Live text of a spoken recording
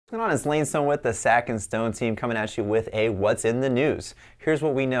What's going on? It's Sackin-Stone with the Sackin-Stone team coming at you with a What's in the News. Here's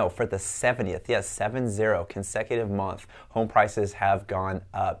what we know for the 70th, yes, 70 consecutive month, home prices have gone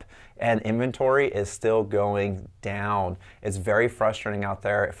up and inventory is still going down. It's very frustrating out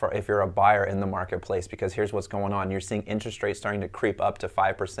there if you're a buyer in the marketplace, because here's what's going on. You're seeing interest rates starting to creep up to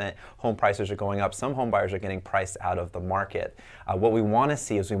 5%. Home prices are going up. Some home buyers are getting priced out of the market. What we want to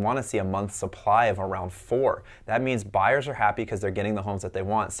see is a month supply of around 4. That means buyers are happy because they're getting the homes that they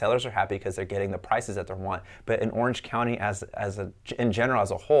want. Sellers are happy because they're getting the prices that they want. But in Orange County in general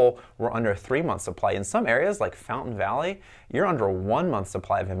as a whole, we're under a 3-month supply. In some areas like Fountain Valley, you're under a 1-month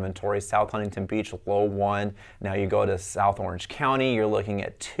supply of inventory. South Huntington Beach, low 1. Now you go to South Orange County, you're looking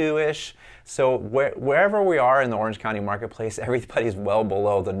at 2-ish. So wherever we are in the Orange County marketplace, everybody's well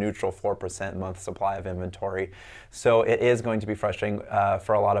below the neutral 4% month supply of inventory. So it is going to be frustrating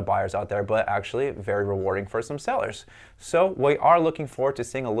for a lot of buyers out there, but actually very rewarding for some sellers. So we are looking forward to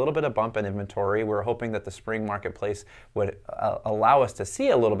seeing a little bit of bump in inventory. We're hoping that the spring marketplace would allow us to see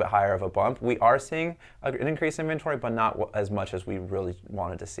a little bit higher of a bump. We are seeing an increase in inventory, but not as much as we really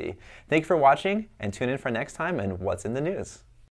wanted to see. Thank you for watching, and tune in for next time and What's in the News.